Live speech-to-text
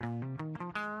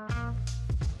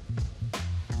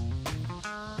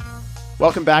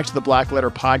Welcome back to the Black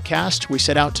Letter Podcast. We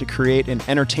set out to create an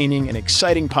entertaining and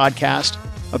exciting podcast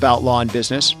about law and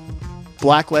business.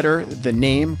 Black Letter, the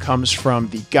name, comes from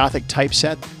the Gothic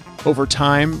typeset. Over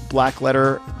time, Black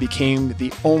Letter became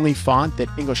the only font that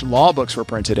English law books were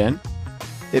printed in.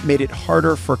 It made it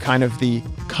harder for kind of the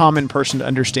common person to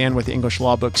understand what the English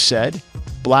law books said.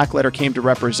 Black Letter came to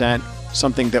represent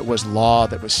something that was law,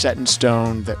 that was set in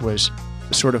stone, that was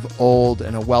a sort of old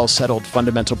and a well-settled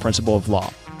fundamental principle of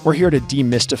law. We're here to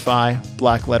demystify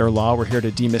black letter law. We're here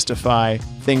to demystify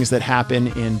things that happen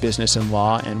in business and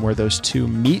law and where those two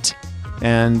meet.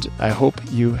 And I hope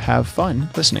you have fun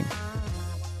listening.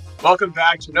 Welcome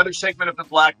back to another segment of the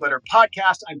Black Letter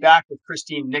Podcast. I'm back with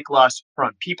Christine Niklas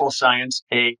from People Science,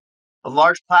 a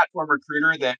large platform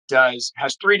recruiter that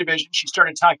has three divisions. She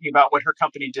started talking about what her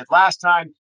company did last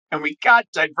time, and we got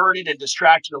diverted and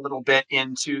distracted a little bit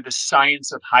into the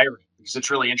science of hiring because it's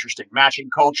really interesting,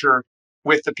 matching culture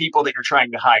with the people that you're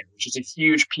trying to hire, which is a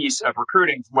huge piece of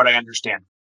recruiting from what I understand.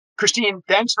 Christine,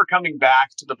 thanks for coming back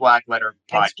to the Black Letter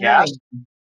Podcast.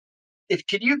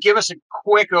 Could you give us a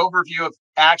quick overview of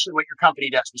actually what your company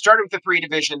does? We started with the three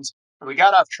divisions and we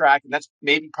got off track, and that's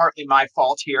maybe partly my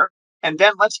fault here. And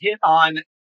then let's hit on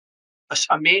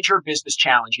a major business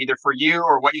challenge, either for you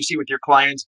or what you see with your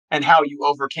clients and how you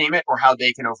overcame it or how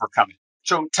they can overcome it.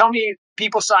 So tell me,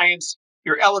 People Science,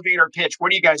 your elevator pitch, what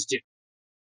do you guys do?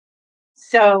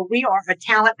 So we are a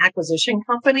talent acquisition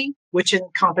company, which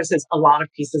encompasses a lot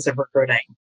of pieces of recruiting.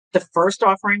 The first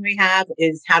offering we have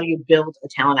is how do you build a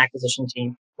talent acquisition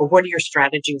team? Or what are your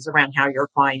strategies around how you're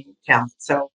acquiring talent?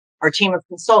 So our team of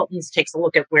consultants takes a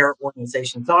look at where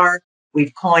organizations are.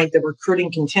 We've coined the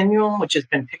recruiting continuum, which has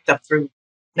been picked up through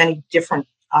many different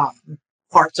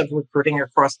parts of recruiting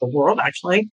across the world,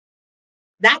 actually.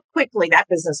 That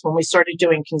business, when we started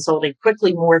doing consulting,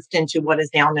 quickly morphed into what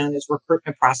is now known as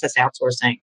recruitment process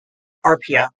outsourcing,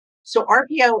 RPO. So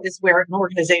RPO is where an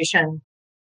organization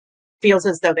feels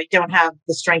as though they don't have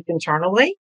the strength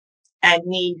internally and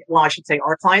I should say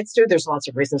our clients do. There's lots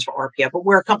of reasons for RPO, but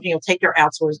where a company will take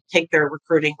their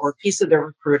recruiting or a piece of their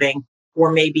recruiting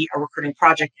or maybe a recruiting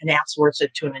project and outsource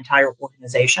it to an entire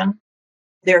organization.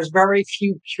 There's very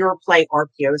few pure play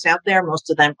RPOs out there.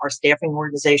 Most of them are staffing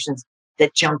organizations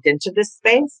that jumped into this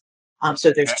space.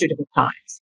 So there's two different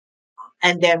kinds.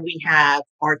 And then we have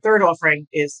our third offering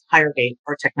is HireGate,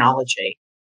 our technology.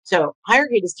 So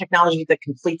HireGate is technology that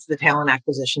completes the talent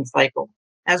acquisition cycle.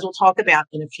 As we'll talk about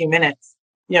in a few minutes,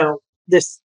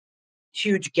 this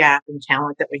huge gap in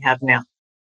talent that we have now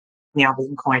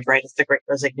being coined, right? It's the Great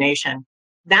Resignation.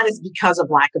 That is because of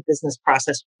lack of business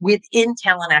process within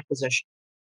talent acquisition.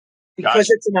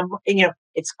 Because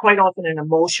it's quite often an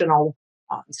emotional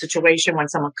situation when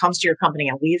someone comes to your company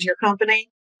and leaves your company.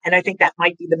 And I think that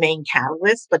might be the main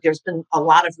catalyst, but there's been a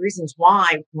lot of reasons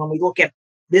why when we look at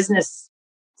business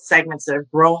segments that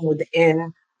have grown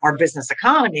within our business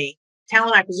economy,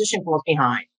 talent acquisition falls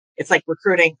behind. It's like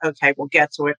recruiting. Okay, we'll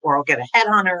get to it, or I'll get a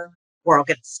headhunter, or I'll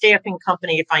get a staffing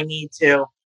company if I need to.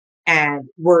 And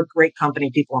we're a great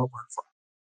company people want to work for.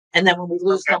 And then when we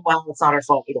lose them, well, it's not our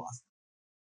fault we lost them.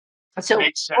 So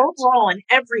overall, in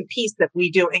every piece that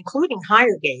we do, including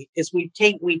HireGate, is we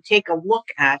take a look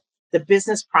at the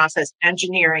business process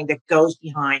engineering that goes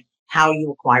behind how you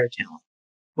acquire talent.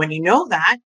 When you know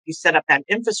that, you set up that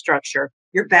infrastructure,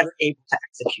 you're better able to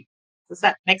execute. Does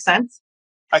that make sense?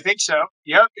 I think so.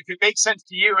 Yep. If it makes sense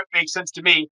to you, it makes sense to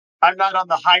me. I'm not on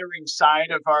the hiring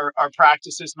side of our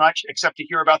practice as much, except to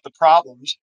hear about the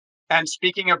problems. And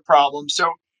speaking of problems,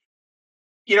 so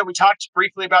we talked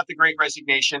briefly about the Great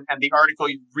Resignation and the article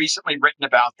you've recently written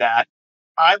about that.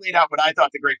 I laid out what I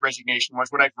thought the Great Resignation was.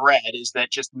 What I've read is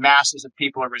that just masses of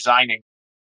people are resigning.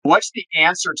 What's the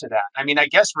answer to that? I mean, I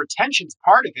guess retention's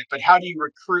part of it, but how do you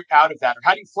recruit out of that? Or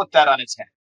how do you flip that on its head?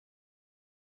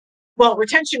 Well,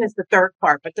 retention is the third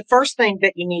part, but the first thing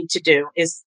that you need to do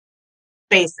is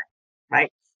basic,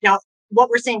 right? Now, what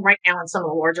we're seeing right now in some of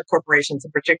the larger corporations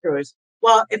in particular is,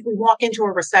 well, if we walk into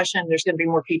a recession, there's going to be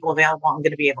more people available. I'm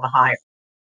going to be able to hire.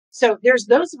 So there's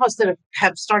those of us that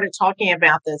have started talking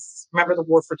about this. Remember the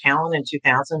war for talent in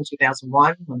 2000,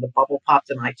 2001, when the bubble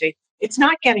popped in IT? It's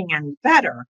not getting any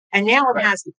better. And now it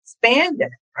has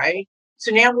expanded, right?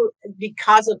 So now,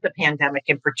 because of the pandemic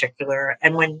in particular,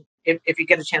 and if you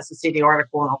get a chance to see the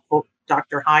article, and I'll quote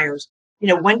Dr. Hires,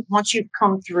 once you've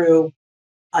come through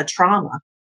a trauma,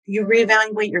 you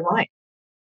reevaluate your life.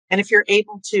 And if you're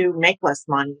able to make less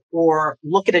money or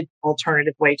look at an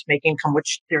alternative way to make income,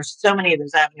 which there's so many of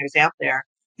those avenues out there,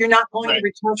 you're not going to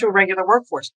return to a regular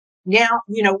workforce. Now,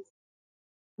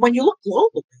 when you look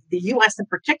globally, the U.S. in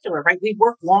particular, right, we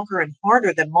work longer and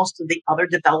harder than most of the other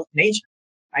developed nations,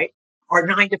 right? Our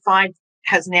 9 to 5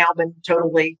 has now been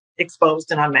totally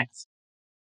exposed and unmasked.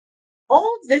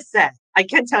 All of this said, I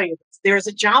can tell you this, there's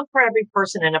a job for every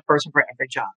person and a person for every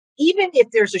job. Even if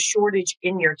there's a shortage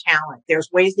in your talent, there's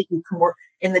ways that you can work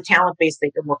in the talent base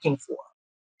that you're looking for.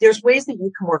 There's ways that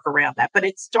you can work around that, but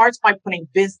it starts by putting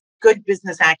good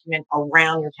business acumen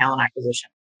around your talent acquisition.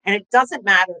 And it doesn't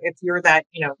matter if you're that,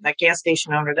 that gas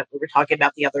station owner that we were talking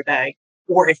about the other day,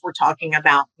 or if we're talking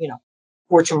about,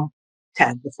 Fortune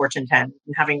 10, the Fortune 10,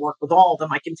 and having worked with all of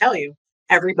them, I can tell you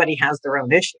everybody has their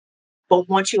own issue. But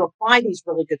once you apply these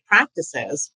really good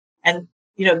practices, and,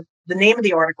 the name of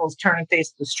the article is Turn and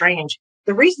Face the Strange.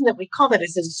 The reason that we call that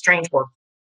is it's a strange work.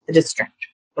 It is strange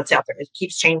what's out there. It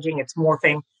keeps changing. It's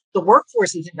morphing. The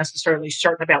workforce isn't necessarily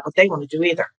certain about what they want to do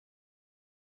either.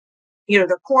 Their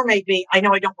core may be, I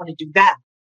know I don't want to do that.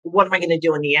 What am I going to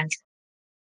do in the interim?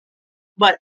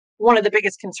 But one of the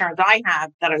biggest concerns I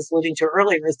have that I was alluding to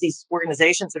earlier is these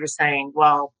organizations that are saying,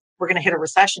 well, we're going to hit a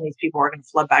recession. These people are going to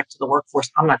flood back to the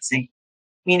workforce. I'm not saying.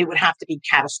 It would have to be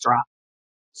catastrophic.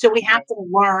 So we have to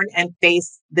learn and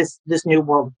face this new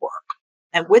world of work.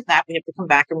 And with that, we have to come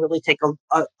back and really take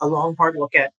a long, hard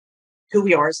look at who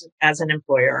we are as an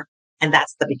employer. And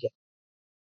that's the beginning.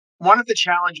 One of the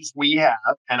challenges we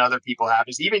have and other people have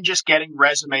is even just getting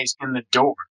resumes in the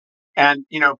door. And,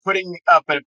 putting up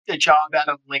a job ad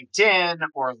on LinkedIn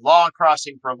or Law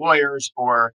Crossing for lawyers,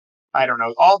 or I don't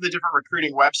know, all the different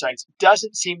recruiting websites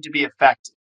doesn't seem to be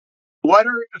effective. What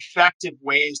are effective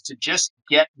ways to just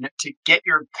get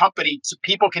your company so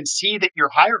people can see that you're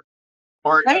hiring?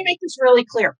 Or let me make this really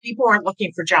clear. People aren't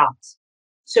looking for jobs.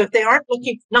 So if they aren't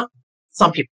looking, not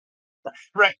some people,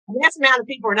 right? A massive amount of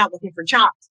people are not looking for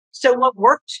jobs. So what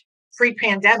worked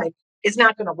pre-pandemic is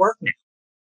not going to work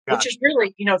now, which is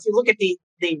really, if you look at the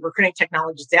recruiting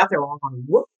technologies out there, all on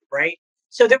whoop, right?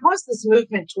 So there was this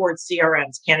movement towards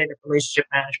CRMs, candidate relationship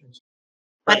management.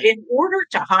 But in order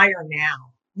to hire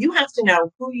now, you have to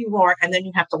know who you are, and then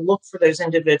you have to look for those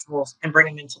individuals and bring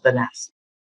them into the nest.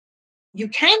 You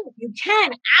can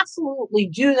absolutely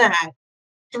do that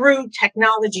through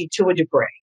technology to a degree,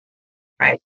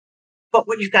 right? But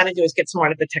what you've got to do is get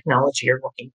smart at the technology you're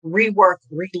looking, rework,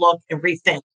 relook, and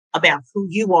rethink about who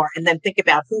you are, and then think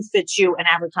about who fits you and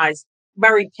advertise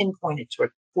very pinpointed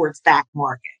towards that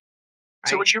market.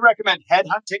 Right? So would you recommend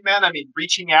headhunting then?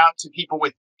 Reaching out to people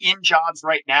in jobs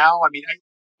right now?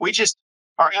 We just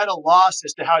are at a loss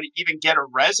as to how to even get a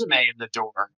resume in the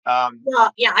door.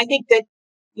 Well, yeah, I think that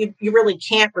you really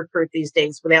can't recruit these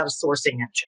days without a sourcing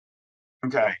engine.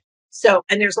 Okay. So,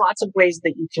 and there's lots of ways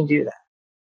that you can do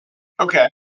that. Okay.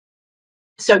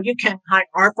 So you can hire,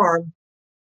 our firm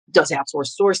does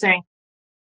outsource sourcing.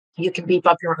 You can beef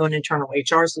up your own internal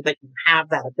HR so that you have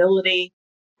that ability,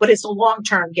 but it's a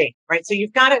long-term game, right? So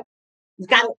you've got to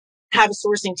have a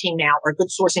sourcing team now or a good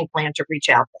sourcing plan to reach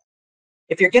out there.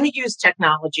 If you're going to use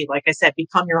technology, like I said,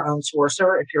 become your own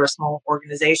sourcer if you're a small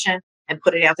organization and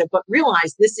put it out there. But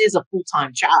realize this is a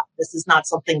full-time job. This is not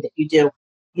something that you do,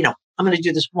 I'm going to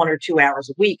do this 1 or 2 hours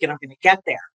a week and I'm going to get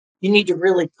there. You need to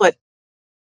really put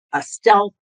a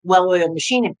stealth, well-oiled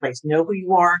machine in place. Know who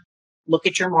you are, look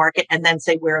at your market, and then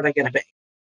say, where are they going to be?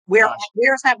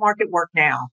 Where's that market work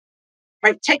now?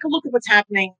 Right? Take a look at what's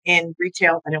happening in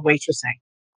retail and in waitressing.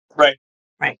 Right.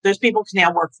 Right. Those people can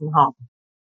now work from home.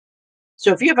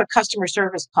 So if you have a customer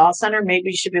service call center, maybe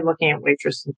you should be looking at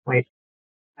waitress and wait.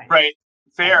 Right.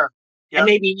 Fair. Yep. And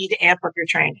maybe you need to amp up your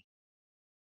training.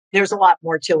 There's a lot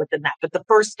more to it than that. But the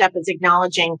first step is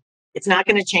acknowledging it's not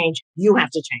going to change. You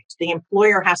have to change. The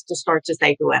employer has to start to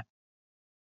say who am.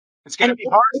 It's going to be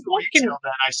hard for retail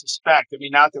then, I suspect.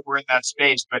 Not that we're in that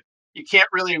space, but you can't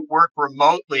really work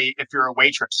remotely if you're a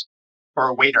waitress or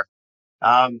a waiter.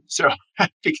 So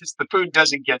because the food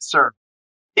doesn't get served.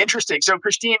 Interesting. So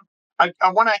Christine,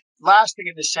 I want to, last thing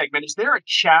in this segment, is there a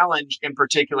challenge in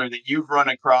particular that you've run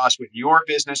across with your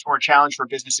business or a challenge for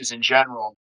businesses in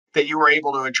general that you were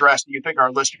able to address that you think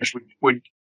our listeners would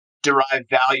derive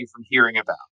value from hearing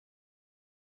about?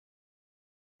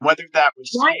 Whether that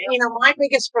was my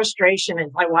biggest frustration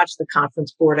is I watch the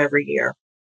conference board every year.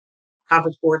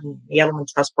 Conference board and the Edelman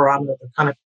Trust Barometer are kind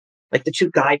of like the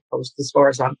two guideposts as far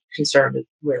as I'm concerned,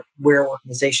 where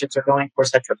organizations are going. Of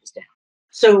course, that trickles down.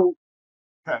 So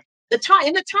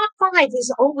in the top 5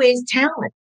 is always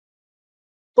talent.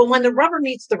 But when the rubber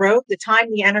meets the road, the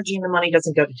time, the energy, and the money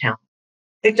doesn't go to talent.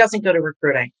 It doesn't go to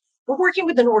recruiting. We're working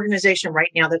with an organization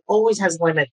right now that always has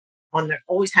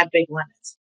always had big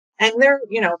limits. And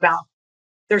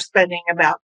they're spending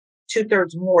about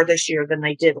 2/3 more this year than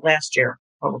they did last year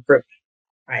on recruitment,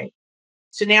 right?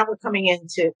 So now we're coming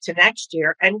into next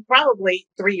year, and probably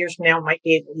 3 years from now might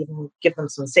be able to even give them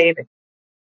some savings.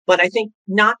 But I think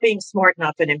not being smart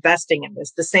enough and investing in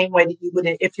this the same way that you would,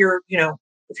 if you're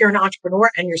an entrepreneur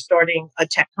and you're starting a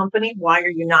tech company, why are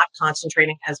you not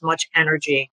concentrating as much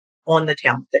energy on the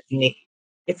talent that you need?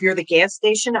 If you're the gas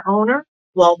station owner,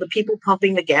 well, the people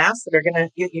pumping the gas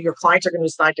your clients are going to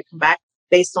decide to come back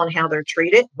based on how they're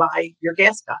treated by your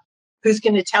gas guy. Who's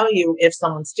going to tell you if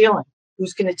someone's stealing?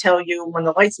 Who's going to tell you when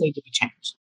the lights need to be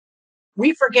changed?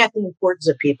 We forget the importance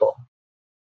of people.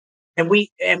 And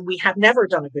we have never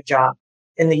done a good job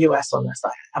in the US on this.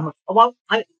 I don't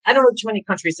know too many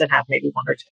countries that have, maybe one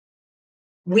or two.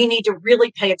 We need to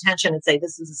really pay attention and say,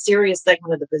 this is a serious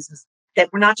segment of the business that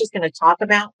we're not just going to talk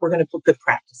about, we're going to put good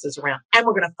practices around, and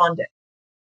we're going to fund it.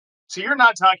 So you're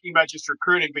not talking about just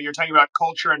recruiting, but you're talking about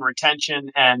culture and retention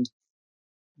and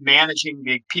managing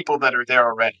the people that are there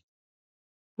already.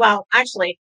 Well,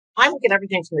 actually, I look at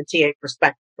everything from the TA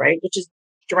perspective, right? Which is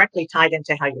directly tied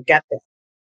into how you get there.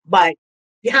 But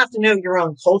you have to know your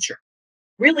own culture.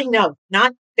 Really know,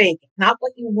 not fake, not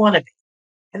what you want to be.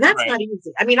 And that's not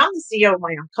easy. I mean, I'm the CEO of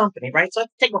my own company, right? So I have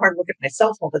to take a hard look at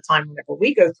myself all the time whenever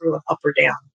we go through an up or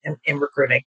down in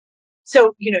recruiting.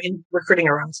 So, in recruiting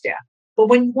our own staff. But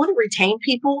when you want to retain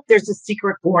people, there's a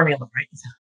secret formula,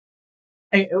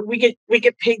 right? We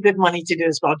get paid good money to do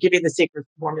this, but I'll give you the secret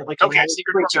formula. Okay,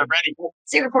 secret formula, ready.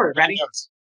 Secret formula, ready?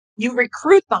 You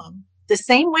recruit them the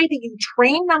same way that you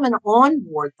train them and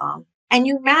onboard them, and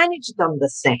you manage them the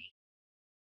same.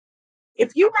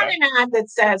 If you run an ad that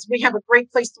says, we have a great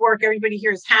place to work, everybody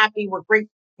here is happy, we're great,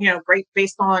 great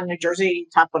based on New Jersey,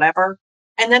 top whatever,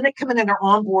 and then they come in and they're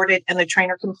onboarded and the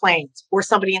trainer complains, or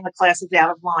somebody in the class is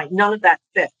out of line, none of that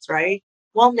fits, right?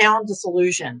 Well, now I'm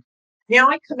disillusioned. Now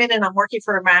I come in and I'm working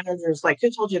for a manager who's like,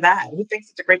 who told you that? Who thinks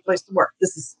it's a great place to work?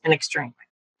 This is an extreme.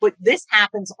 But this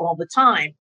happens all the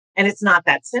time. And it's not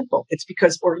that simple. It's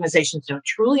because organizations don't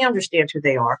truly understand who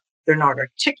they are. They're not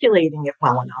articulating it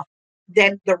well enough.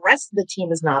 Then the rest of the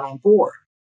team is not on board.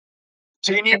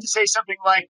 So you need to say something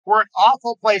like, we're an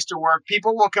awful place to work.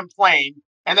 People will complain.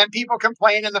 And then people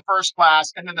complain in the first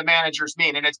class. And then the managers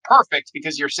mean. And it's perfect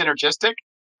because you're synergistic.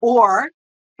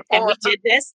 And we did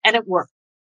this and it worked.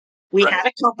 We had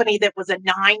a company that was a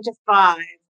 9 to 5,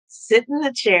 sit in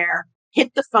the chair,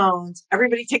 hit the phones.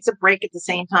 Everybody takes a break at the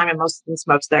same time, and most of them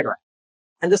smoke cigarettes.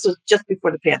 And this was just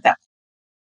before the pandemic.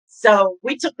 So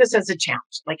we took this as a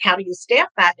challenge. Like, how do you staff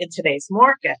that in today's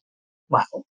market?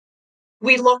 Well,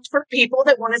 we looked for people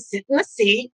that want to sit in the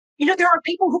seat. There are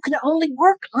people who can only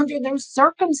work under those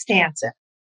circumstances.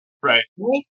 Right.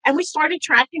 And we started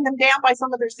tracking them down by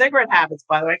some of their cigarette habits,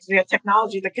 by the way, because we had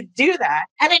technology that could do that.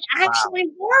 And it actually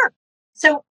worked.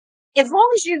 So as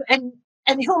long as you, and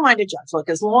who am I to judge? Look,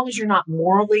 as long as you're not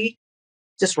morally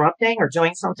disrupting or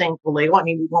doing something illegal, I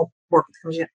mean, we won't work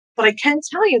with them. But I can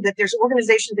tell you that there's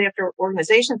organizations after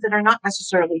organizations that are not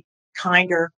necessarily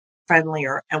kinder,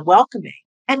 friendlier, and welcoming.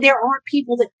 And there are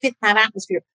people that fit that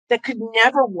atmosphere that could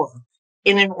never work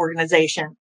in an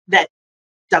organization that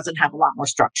doesn't have a lot more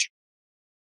structure.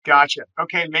 Gotcha.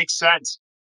 Okay, makes sense.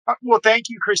 Well, thank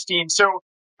you, Christine. So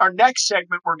our next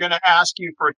segment, we're going to ask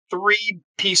you for 3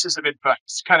 pieces of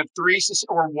advice, kind of 3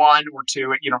 or 1 or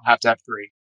 2. You don't have to have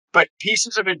 3, but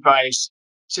pieces of advice,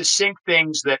 succinct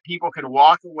things that people can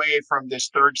walk away from this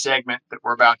third segment that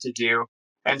we're about to do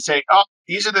and say, oh,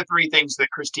 these are the 3 things that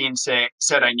Christine said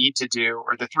I need to do,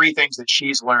 or the 3 things that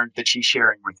she's learned that she's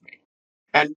sharing with me.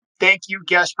 And thank you,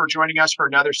 guests, for joining us for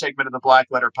another segment of the Black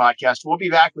Letter Podcast. We'll be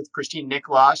back with Christine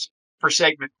Nicholas for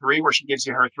segment 3, where she gives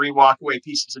you her 3 walkaway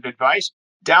pieces of advice.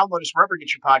 Download us wherever you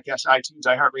get your podcasts, iTunes,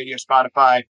 iHeartRadio,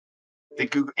 Spotify, the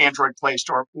Google Android Play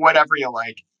Store, whatever you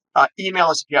like. Email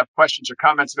us if you have questions or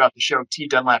comments about the show,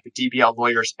 tdunlap@DBL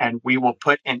Lawyers, and we will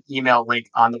put an email link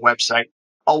on the website,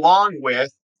 along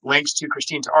with links to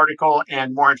Christine's article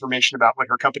and more information about what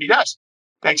her company does.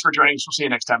 Thanks for joining us. We'll see you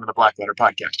next time on the Black Letter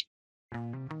Podcast.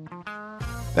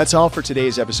 That's all for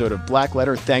today's episode of Black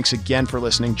Letter. Thanks again for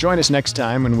listening. Join us next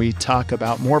time when we talk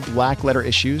about more Black Letter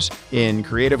issues in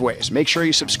creative ways. Make sure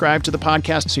you subscribe to the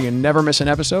podcast so you never miss an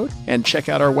episode, and check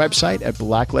out our website at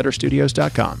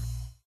blackletterstudios.com.